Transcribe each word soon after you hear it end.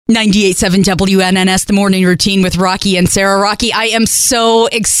98.7 WNNS, The Morning Routine with Rocky and Sarah. Rocky, I am so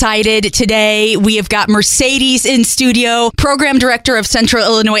excited today. We have got Mercedes in studio, Program Director of Central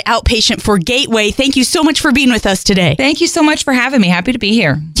Illinois Outpatient for Gateway. Thank you so much for being with us today. Thank you so much for having me. Happy to be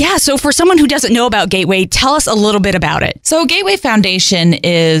here. Yeah, so for someone who doesn't know about Gateway, tell us a little bit about it. So Gateway Foundation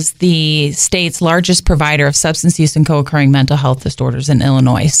is the state's largest provider of substance use and co-occurring mental health disorders in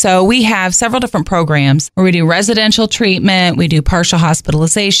Illinois. So we have several different programs where we do residential treatment, we do partial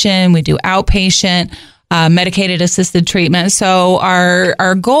hospitalization, we do outpatient, medicated assisted treatment. So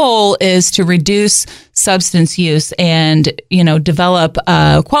our goal is to reduce substance use and, develop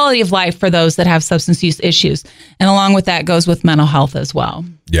a quality of life for those that have substance use issues. And along with that goes with mental health as well.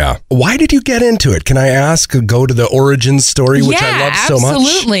 Yeah. Why did you get into it? Can I ask? Go to the origin story, which I love so much.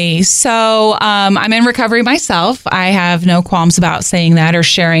 Absolutely. So I'm in recovery myself. I have no qualms about saying that or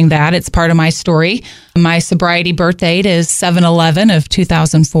sharing that. It's part of my story. My sobriety birth date is 7/11 of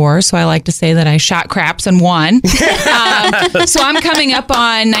 2004. So I like to say that I shot craps and won. So I'm coming up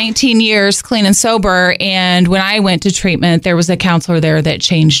on 19 years clean and sober. And when I went to treatment, there was a counselor there that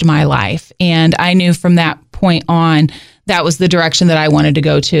changed my life. And I knew from that point on, that was the direction that I wanted to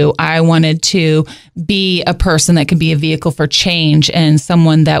go to. I wanted to be a person that could be a vehicle for change and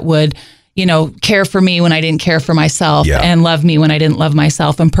someone that would, care for me when I didn't care for myself and love me when I didn't love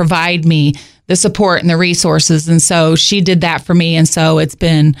myself and provide me the support and the resources. And so she did that for me. And so it's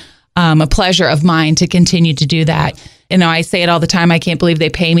been a pleasure of mine to continue to do that. I say it all the time. I can't believe they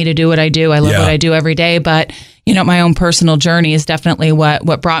pay me to do what I do. I love what I do every day. But, my own personal journey is definitely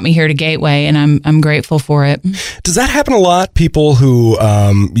what brought me here to Gateway, and I'm grateful for it. Does that happen a lot? People who,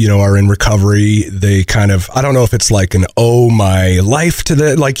 are in recovery, they kind of, I don't know if it's like an, my life to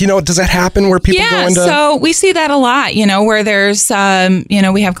the, does that happen where people go into? So we see that a lot, where there's,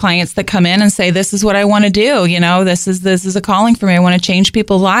 we have clients that come in and say, this is what I want to do. This is a calling for me. I want to change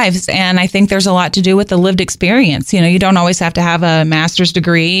people's lives. And I think there's a lot to do with the lived experience. You don't always have to have a master's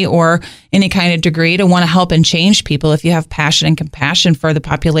degree or any kind of degree to want to help and change people. If you have passion and compassion for the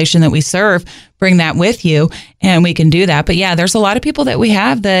population that we serve, bring that with you and we can do that. But yeah, there's a lot of people that we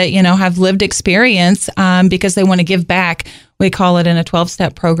have that, have lived experience because they want to give back. We call it in a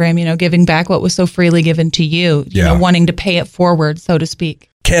 12-step program, giving back what was so freely given to you, wanting to pay it forward, so to speak.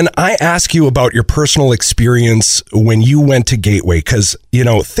 Can I ask you about your personal experience when you went to Gateway? Because,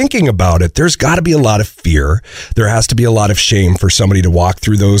 thinking about it, there's got to be a lot of fear. There has to be a lot of shame for somebody to walk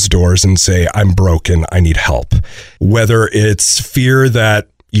through those doors and say, I'm broken, I need help. Whether it's fear that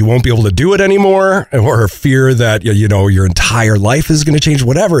you won't be able to do it anymore or fear that, your entire life is going to change,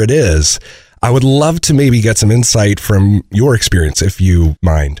 whatever it is. I would love to maybe get some insight from your experience, if you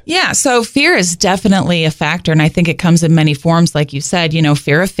mind. Yeah, so fear is definitely a factor, and I think it comes in many forms, like you said,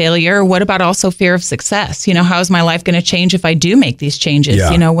 fear of failure. What about also fear of success? How is my life going to change if I do make these changes?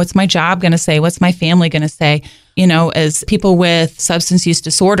 Yeah. What's my job going to say? What's my family going to say? As people with substance use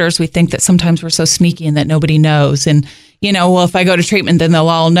disorders, we think that sometimes we're so sneaky and that nobody knows. And if I go to treatment, then they'll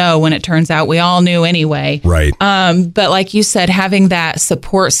all know, when it turns out we all knew anyway. Right. But like you said, having that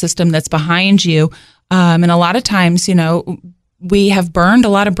support system that's behind you. And a lot of times, we have burned a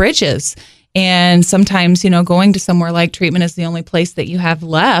lot of bridges. And sometimes, going to somewhere like treatment is the only place that you have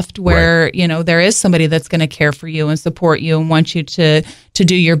left where, there is somebody that's going to care for you and support you and want you to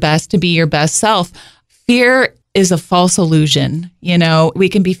do your best, to be your best self. Fear is a false illusion. We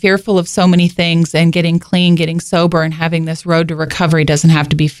can be fearful of so many things, and getting clean, getting sober, and having this road to recovery doesn't have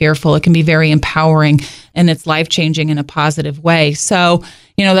to be fearful. It can be very empowering, and it's life-changing in a positive way. So,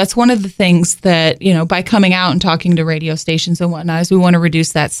 that's one of the things that, by coming out and talking to radio stations and whatnot, is we want to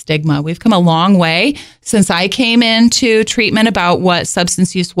reduce that stigma. We've come a long way since I came into treatment about what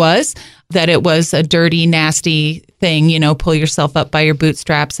substance use was, that it was a dirty, nasty thing, pull yourself up by your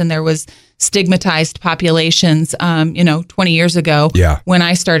bootstraps. And there was stigmatized populations, 20 years ago when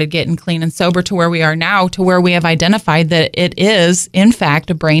I started getting clean and sober, to where we are now, to where we have identified that it is, in fact,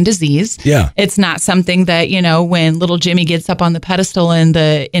 a brain disease. Yeah. It's not something that, when little Jimmy gets up on the pedestal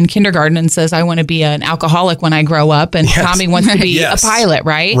in kindergarten and says, I want to be an alcoholic when I grow up, and Tommy wants to be a pilot,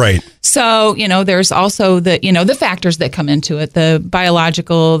 right? Right. So, there's also the factors that come into it, the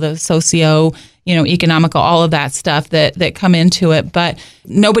biological, the socio, economical, all of that stuff that come into it. But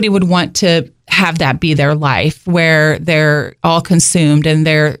nobody would want to have that be their life, where they're all consumed and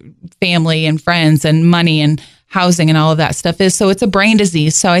their family and friends and money and housing and all of that stuff is. So it's a brain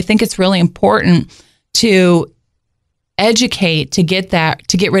disease. So I think it's really important to educate to get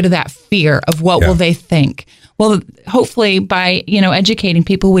rid of that fear of what will they think. Well, hopefully by, educating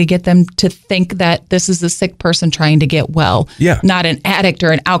people, we get them to think that this is a sick person trying to get well, not an addict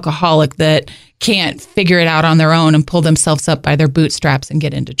or an alcoholic that can't figure it out on their own and pull themselves up by their bootstraps and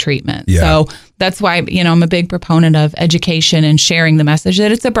get into treatment. Yeah. So that's why, I'm a big proponent of education and sharing the message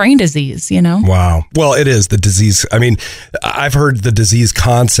that it's a brain disease, Wow. Well, it is the disease. I mean, I've heard the disease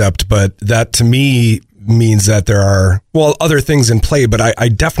concept, but that to me means that there are, other things in play, but I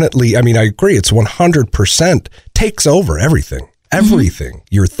definitely, I agree. It's 100% takes over everything. Everything,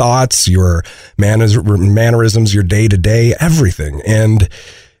 your thoughts, your mannerisms, your day to day, everything. And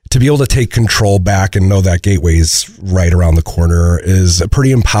to be able to take control back and know that Gateway is right around the corner is a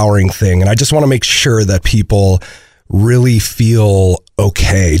pretty empowering thing. And I just want to make sure that people really feel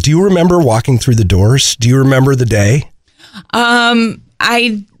okay. Do you remember walking through the doors? Do you remember the day?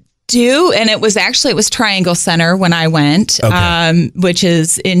 I do. And it was Triangle Center when I went, which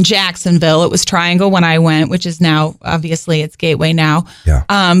is in Jacksonville. It was Triangle when I went, which is now, obviously, it's Gateway now. Yeah.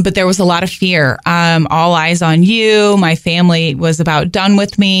 But there was a lot of fear. All eyes on you. My family was about done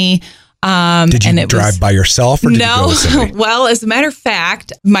with me. Did you drive by yourself or did you go with somebody? Well, as a matter of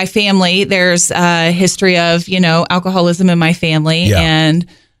fact, my family, there's a history of, alcoholism in my family. Yeah. And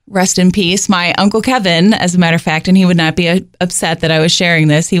rest in peace, my Uncle Kevin, as a matter of fact, and he would not be upset that I was sharing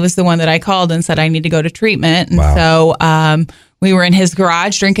this. He was the one that I called and said, I need to go to treatment. And so we were in his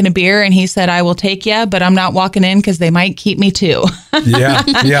garage drinking a beer and he said, I will take you, but I'm not walking in because they might keep me too. Yeah.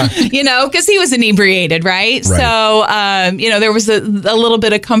 Because he was inebriated, right? So, there was a little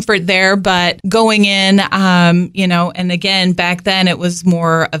bit of comfort there, but going in, and again, back then it was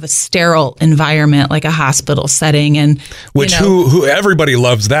more of a sterile environment, like a hospital setting. And which who everybody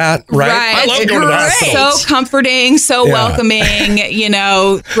loves that, right? I love going to the hospital. So comforting, so welcoming,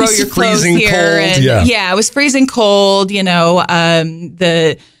 throw your clothes here. Cold, and it was freezing cold,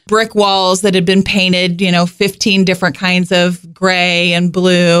 the brick walls that had been painted, 15 different kinds of gray and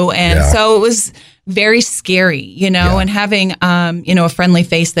blue. And so it was very scary, and having, a friendly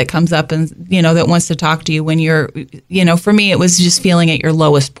face that comes up and, that wants to talk to you when you're, for me, it was just feeling at your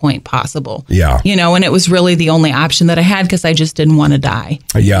lowest point possible. Yeah. And it was really the only option that I had because I just didn't want to die.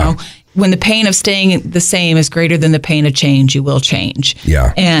 Yeah. When the pain of staying the same is greater than the pain of change, you will change.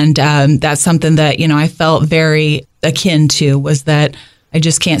 Yeah. And that's something that, I felt very akin to, was that I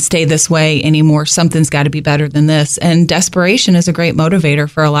just can't stay this way anymore. Something's got to be better than this. And desperation is a great motivator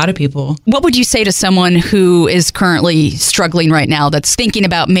for a lot of people. What would you say to someone who is currently struggling right now, that's thinking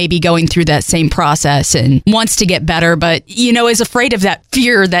about maybe going through that same process and wants to get better, but, is afraid of that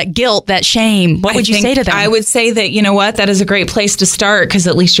fear, that guilt, that shame? What would you say to them? I would say that, that is a great place to start because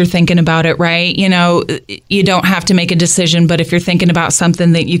at least you're thinking about it, right? You don't have to make a decision, but if you're thinking about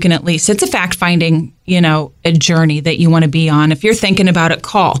something that you can at least, it's a fact-finding, a journey that you want to be on. If you're thinking about it,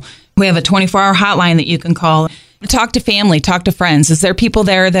 call. We have a 24-hour hotline that you can call. Talk to family, talk to friends. Is there people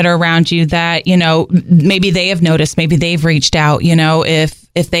there that are around you that, maybe they have noticed, maybe they've reached out,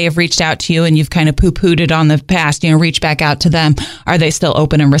 if they have reached out to you and you've kind of poo-pooed it on the past, reach back out to them. Are they still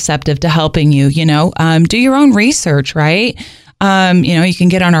open and receptive to helping you? Do your own research, right? You can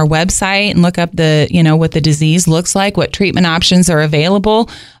get on our website and look up what the disease looks like, what treatment options are available.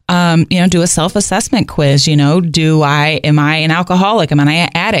 Do a self-assessment quiz. Am I an alcoholic? Am I an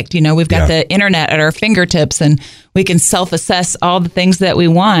addict? We've got the internet at our fingertips and we can self-assess all the things that we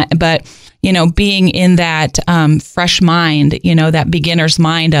want. But, being in that fresh mind, that beginner's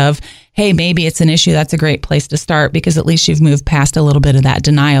mind of, hey, maybe it's an issue, that's a great place to start because at least you've moved past a little bit of that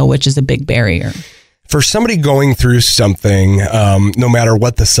denial, which is a big barrier. For somebody going through something, no matter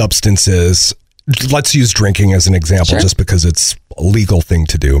what the substance is, let's use drinking as an example, just because it's a legal thing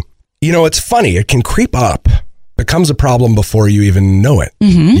to do. It's funny. It can creep up, becomes a problem before you even know it.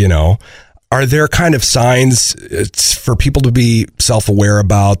 Mm-hmm. Are there kind of signs it's for people to be self-aware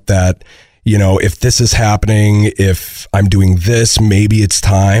about that? If this is happening, if I'm doing this, maybe it's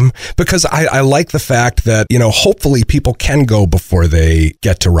time. Because I like the fact that, hopefully people can go before they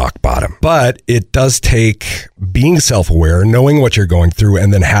get to rock bottom. But it does take being self-aware, knowing what you're going through,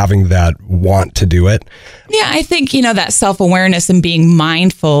 and then having that want to do it. Yeah, I think, that self-awareness and being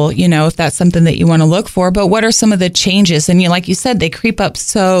mindful, if that's something that you want to look for. But what are some of the changes? And like you said, they creep up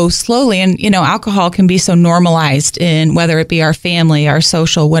so slowly. And, alcohol can be so normalized in whether it be our family, our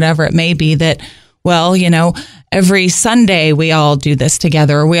social, whatever it may be, that, every Sunday we all do this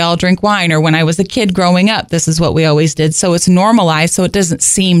together, or we all drink wine, or when I was a kid growing up, this is what we always did. So it's normalized, so it doesn't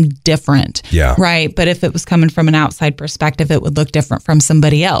seem different. Yeah. Right. But if it was coming from an outside perspective, it would look different from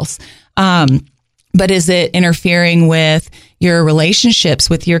somebody else. But is it interfering with, your relationships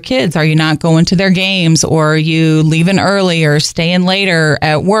with your kids. Are you not going to their games, or are you leaving early or staying later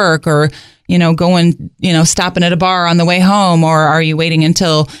at work, or, going, stopping at a bar on the way home, or are you waiting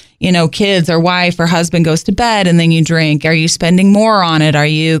until, kids or wife or husband goes to bed and then you drink? Are you spending more on it? Are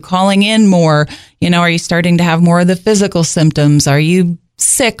you calling in more? Are you starting to have more of the physical symptoms? Are you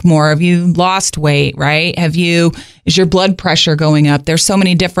sick more? Have you lost weight, right? Is your blood pressure going up? There's so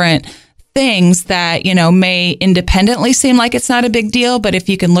many different things that, may independently seem like it's not a big deal. But if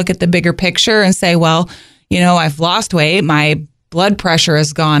you can look at the bigger picture and say, well, I've lost weight, my blood pressure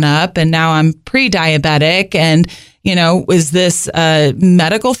has gone up, and now I'm pre-diabetic. And, is this a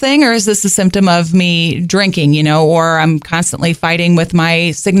medical thing, or is this a symptom of me drinking, or I'm constantly fighting with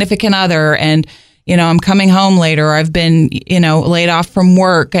my significant other, and, I'm coming home later, or I've been, laid off from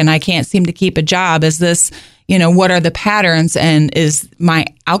work and I can't seem to keep a job. Is this, what are the patterns, and is my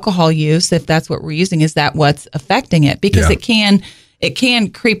alcohol use, if that's what we're using, is that what's affecting it? Because it can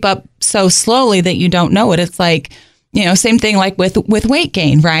creep up so slowly that you don't know it. It's like, same thing like with weight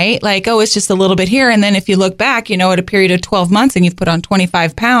gain, right? Like, oh, it's just a little bit here. And then if you look back, at a period of 12 months and you've put on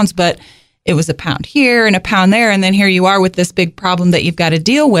 25 pounds, but it was a pound here and a pound there. And then here you are with this big problem that you've got to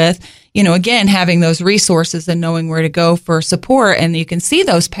deal with, again, having those resources and knowing where to go for support. And you can see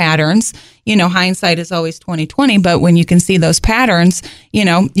those patterns, hindsight is always 20/20, but when you can see those patterns,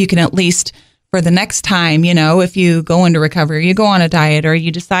 you can at least, for the next time, if you go into recovery, you go on a diet, or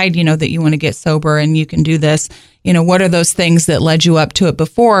you decide, that you want to get sober and you can do this, what are those things that led you up to it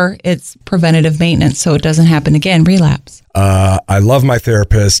before? It's preventative maintenance, so it doesn't happen again, relapse. I love my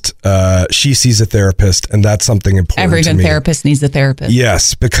therapist. She sees a therapist, and that's something important. Every good therapist needs a therapist.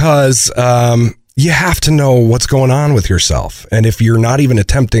 Yes, because you have to know what's going on with yourself. And if you're not even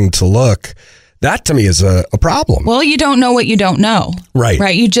attempting to look, that to me is a problem. Well, you don't know what you don't know. Right.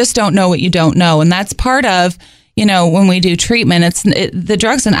 Right. You just don't know what you don't know. And that's part of, when we do treatment, the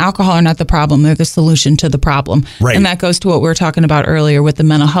drugs and alcohol are not the problem. They're the solution to the problem. Right. And that goes to what we were talking about earlier with the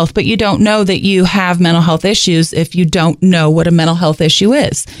mental health. But you don't know that you have mental health issues if you don't know what a mental health issue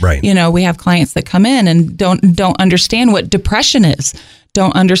is. Right. We have clients that come in and don't understand what depression is.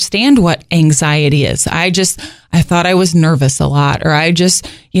 Don't understand what anxiety is. I thought I was nervous a lot, or I just,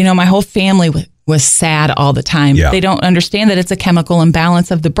 my whole family was sad all the time. Yeah. They don't understand that it's a chemical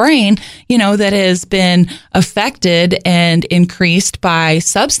imbalance of the brain, that has been affected and increased by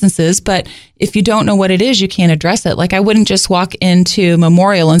substances. But if you don't know what it is, you can't address it. Like, I wouldn't just walk into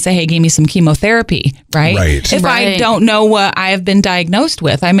Memorial and say, hey, give me some chemotherapy, right? If I don't know what I have been diagnosed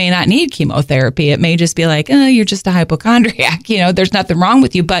with, I may not need chemotherapy. It may just be like, you're just a hypochondriac. There's nothing wrong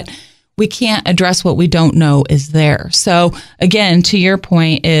with you. But we can't address what we don't know is there. So again, to your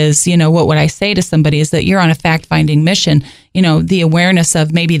point is, what would I say to somebody is that you're on a fact-finding mission, the awareness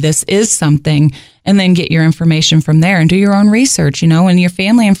of maybe this is something, and then get your information from there and do your own research, and your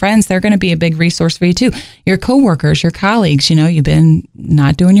family and friends, they're going to be a big resource for you too. Your coworkers, your colleagues, you've been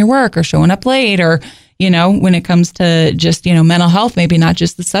not doing your work or showing up late, or, when it comes to just, mental health, maybe not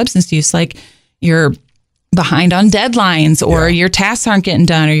just the substance use, like you're behind on deadlines, or your tasks aren't getting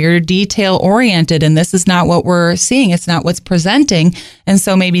done, or you're detail oriented, and this is not what we're seeing. It's not what's presenting. And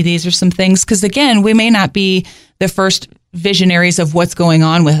so maybe these are some things, because again, we may not be the first visionaries of what's going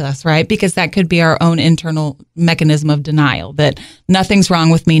on with us, right? Because that could be our own internal mechanism of denial, that nothing's wrong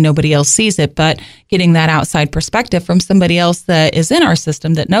with me, nobody else sees it. But getting that outside perspective from somebody else that is in our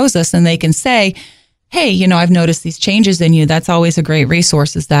system that knows us, and they can say, hey, I've noticed these changes in you. That's always a great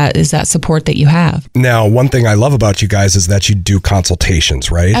resource, is that support that you have. Now, one thing I love about you guys is that you do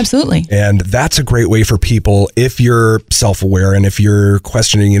consultations, right? Absolutely. And that's a great way for people, if you're self-aware and if you're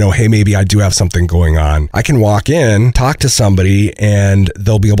questioning, hey, maybe I do have something going on. I can walk in, talk to somebody, and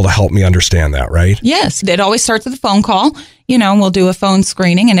they'll be able to help me understand that, right? Yes. It always starts with a phone call. We'll do a phone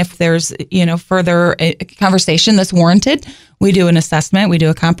screening. And if there's, further conversation that's warranted, we do an assessment. We do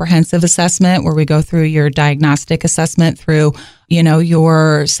a comprehensive assessment where we go through your diagnostic assessment through,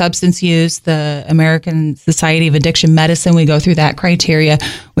 your substance use, the American Society of Addiction Medicine. We go through that criteria.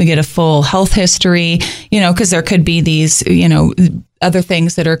 We get a full health history, because there could be these, other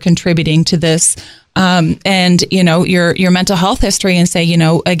things that are contributing to this. And your mental health history, and say,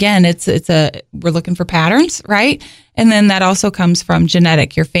 again, we're looking for patterns, right? And then that also comes from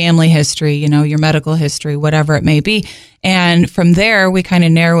genetic, your family history, your medical history, whatever it may be. And from there, we kind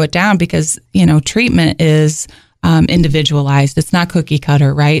of narrow it down, because, treatment is individualized. It's not cookie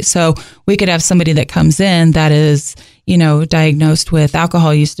cutter, right? So we could have somebody that comes in that is, diagnosed with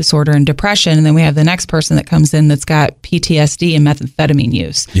alcohol use disorder and depression. And then we have the next person that comes in that's got PTSD and methamphetamine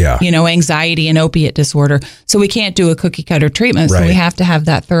use, anxiety and opiate disorder. So we can't do a cookie cutter treatment. So we have to have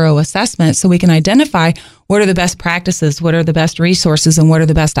that thorough assessment so we can identify what are the best practices, what are the best resources, and what are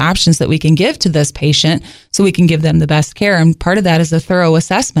the best options that we can give to this patient so we can give them the best care. And part of that is a thorough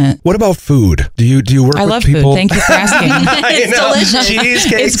assessment. What about food? Do you work with people? I love food. Thank you for asking. It's delicious.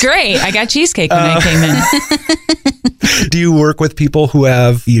 Cheesecake. It's great. I got cheesecake when I came in. Do you work with people who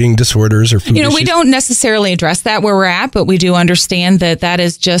have eating disorders or food issues? We don't necessarily address that where we're at, but we do understand that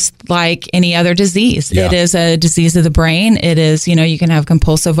is just like any other disease. Yeah. It is a disease of the brain. It is, you can have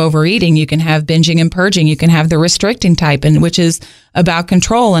compulsive overeating. You can have binging and purging. You can have the restricting type, and which is about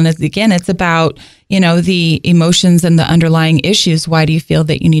control. And again, it's about, the emotions and the underlying issues. Why do you feel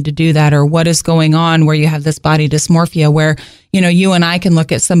that you need to do that? Or what is going on where you have this body dysmorphia where, you and I can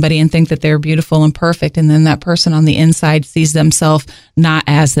look at somebody and think that they're beautiful and perfect. And then that person on the inside sees themselves not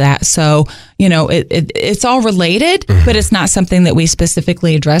as that. So, it's all related, but it's not something that we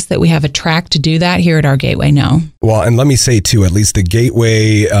specifically address, that we have a track to do that here at our Gateway. No. Well, and let me say too, at least the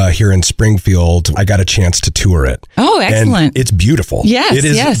Gateway here in Springfield, I got a chance to tour it. Oh, excellent. And it's beautiful. Yes, it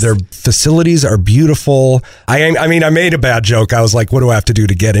is. Yes. Their facilities are beautiful. I mean, I made a bad joke. I was like, what do I have to do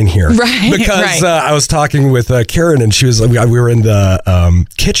to get in here? Right. Because I was talking with Karen, and she was like, we were in the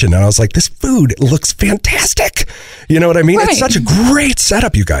kitchen, and I was like, this food looks fantastic. You know what I mean? Right. It's such a great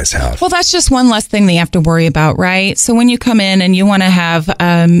setup you guys have. Well, that's just one less thing that you have to worry about, right? So when you come in and you want to have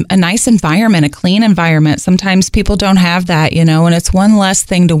a nice environment, a clean environment, sometimes people don't have that, and it's one less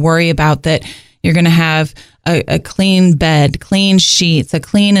thing to worry about, that you're going to have a clean bed, clean sheets, a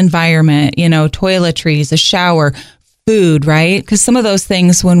clean environment, toiletries, a shower, food, right? Because some of those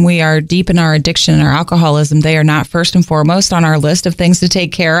things, when we are deep in our addiction and our alcoholism, they are not first and foremost on our list of things to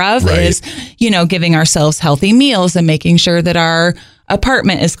take care of. Right. Is, giving ourselves healthy meals and making sure that our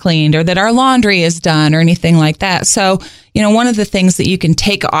apartment is cleaned or that our laundry is done or anything like that. So, one of the things that you can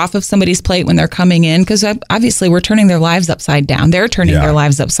take off of somebody's plate when they're coming in, because obviously we're turning their lives upside down. They're turning their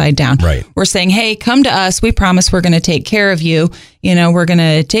lives upside down. Right. We're saying, hey, come to us. We promise we're going to take care of you. We're going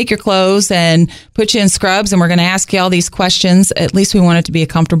to take your clothes and put you in scrubs, and we're going to ask you all these questions. At least we want it to be a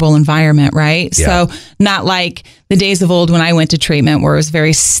comfortable environment, right? Yeah. So not like the days of old when I went to treatment where it was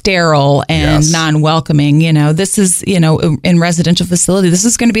very sterile and non-welcoming. This is, in residential facility, this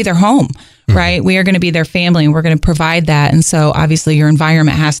is going to be their home, right? We are going to be their family, and we're going to provide that. And so obviously your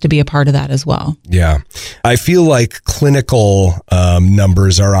environment has to be a part of that as well. Yeah. I feel like clinical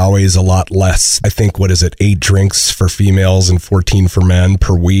numbers are always a lot less. I think, 8 drinks for females and 14 for men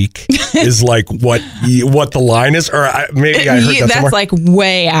per week is like what the line is? Or maybe I heard that that's somewhere. like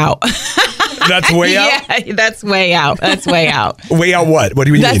way out. That's way out? Yeah, that's way out. That's way out. Way out what? What do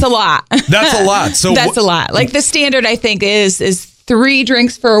you mean? That's a lot. That's a lot. So that's a lot. Like the standard, I think, is 3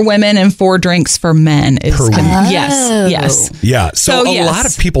 drinks for women and 4 drinks for men. Per week. Yes. Yeah. So a lot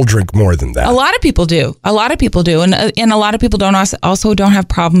of people drink more than that. A lot of people do. And a lot of people also don't have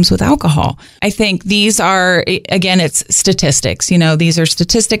problems with alcohol. I think these are, again, it's statistics. These are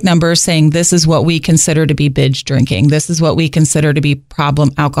statistic numbers saying this is what we consider to be binge drinking. This is what we consider to be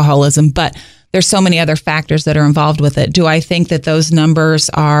problem alcoholism. But there's so many other factors that are involved with it. Do I think that those numbers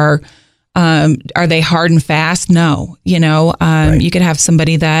are they hard and fast? No. Right. You could have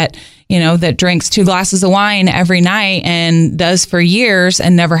somebody that, that drinks 2 glasses of wine every night and does for years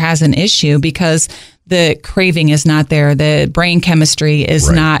and never has an issue because the craving is not there. The brain chemistry is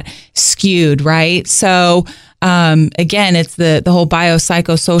not skewed, right? So, again, it's the whole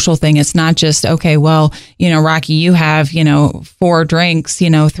biopsychosocial thing. It's not just, okay, well, Rocky, you have, 4 drinks,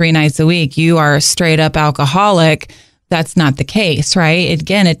 3 nights a week. You are a straight up alcoholic. That's not the case, right?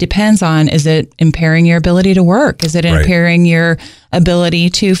 Again, it depends on, is it impairing your ability to work? Is it impairing your ability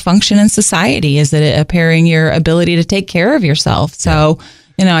to function in society? Is it impairing your ability to take care of yourself? So,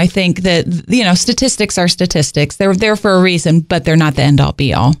 I think that, statistics are statistics. They're there for a reason, but they're not the end all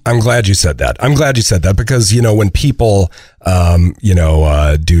be all. I'm glad you said that. Because, when people,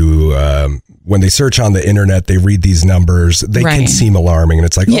 when they search on the internet, they read these numbers, they can seem alarming. And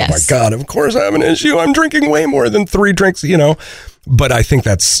it's like, oh my God, of course I have an issue. I'm drinking way more than 3 drinks, But I think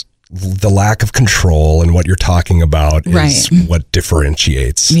that's the lack of control, and what you're talking about is what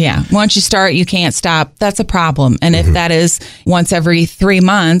differentiates. Yeah. Once you start, you can't stop. That's a problem. And if that is once every 3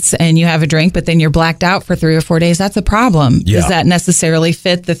 months and you have a drink, but then you're blacked out for 3 or 4 days, that's a problem. Yeah. Does that necessarily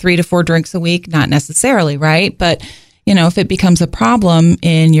fit the 3 to 4 drinks a week? Not necessarily, right? But if it becomes a problem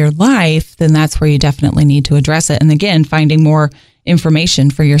in your life, then that's where you definitely need to address it. And again, finding more information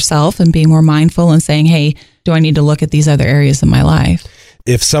for yourself and being more mindful and saying, hey, do I need to look at these other areas of my life?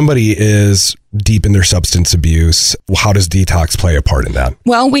 If somebody is deep in their substance abuse, how does detox play a part in that?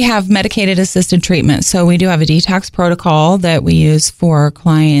 Well, we have medicated assisted treatment. So we do have a detox protocol that we use for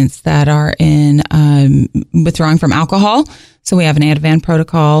clients that are in withdrawing from alcohol. So we have an Ativan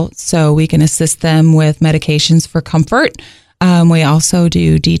protocol so we can assist them with medications for comfort. We also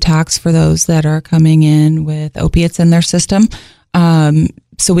do detox for those that are coming in with opiates in their system,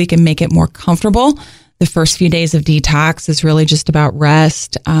 so we can make it more comfortable. The first few days of detox is really just about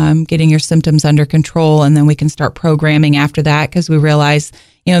rest, getting your symptoms under control, and then we can start programming after that because we realize,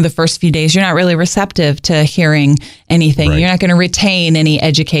 the first few days you're not really receptive to hearing anything. Right. You're not going to retain any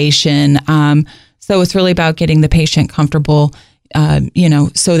education. So it's really about getting the patient comfortable,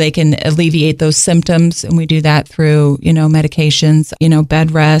 so they can alleviate those symptoms. And we do that through, medications,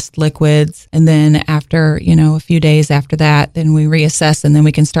 bed rest, liquids. And then after, a few days after that, then we reassess and then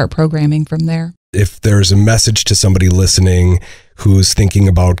we can start programming from there. If there's a message to somebody listening who's thinking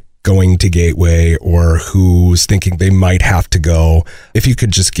about going to Gateway or who's thinking they might have to go, if you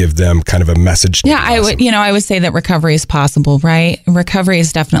could just give them kind of a message. Yeah, I would say that recovery is possible, right? Recovery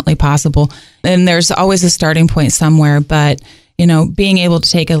is definitely possible. And there's always a starting point somewhere, but being able to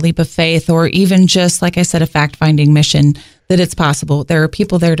take a leap of faith or even just, like I said, a fact-finding mission that it's possible. There are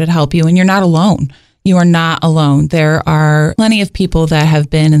people there to help you and you're not alone. You are not alone. There are plenty of people that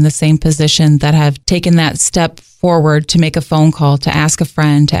have been in the same position that have taken that step forward to make a phone call, to ask a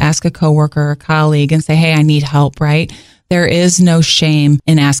friend, to ask a coworker or colleague and say, hey, I need help, right? There is no shame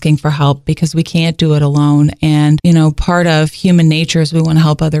in asking for help because we can't do it alone. And, part of human nature is we want to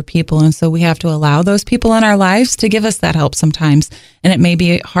help other people. And so we have to allow those people in our lives to give us that help sometimes. And it may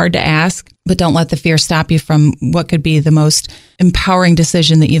be hard to ask, but don't let the fear stop you from what could be the most empowering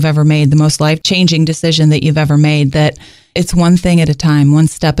decision that you've ever made, the most life-changing decision that you've ever made, that it's one thing at a time, one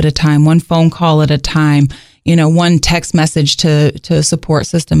step at a time, one phone call at a time, one text message to a support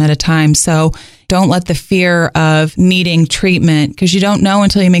system at a time. So don't let the fear of needing treatment, because you don't know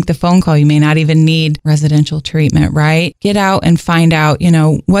until you make the phone call. You may not even need residential treatment, right? Get out and find out,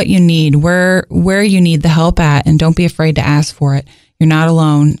 what you need, where you need the help at, and don't be afraid to ask for it. You're not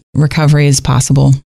alone. Recovery is possible.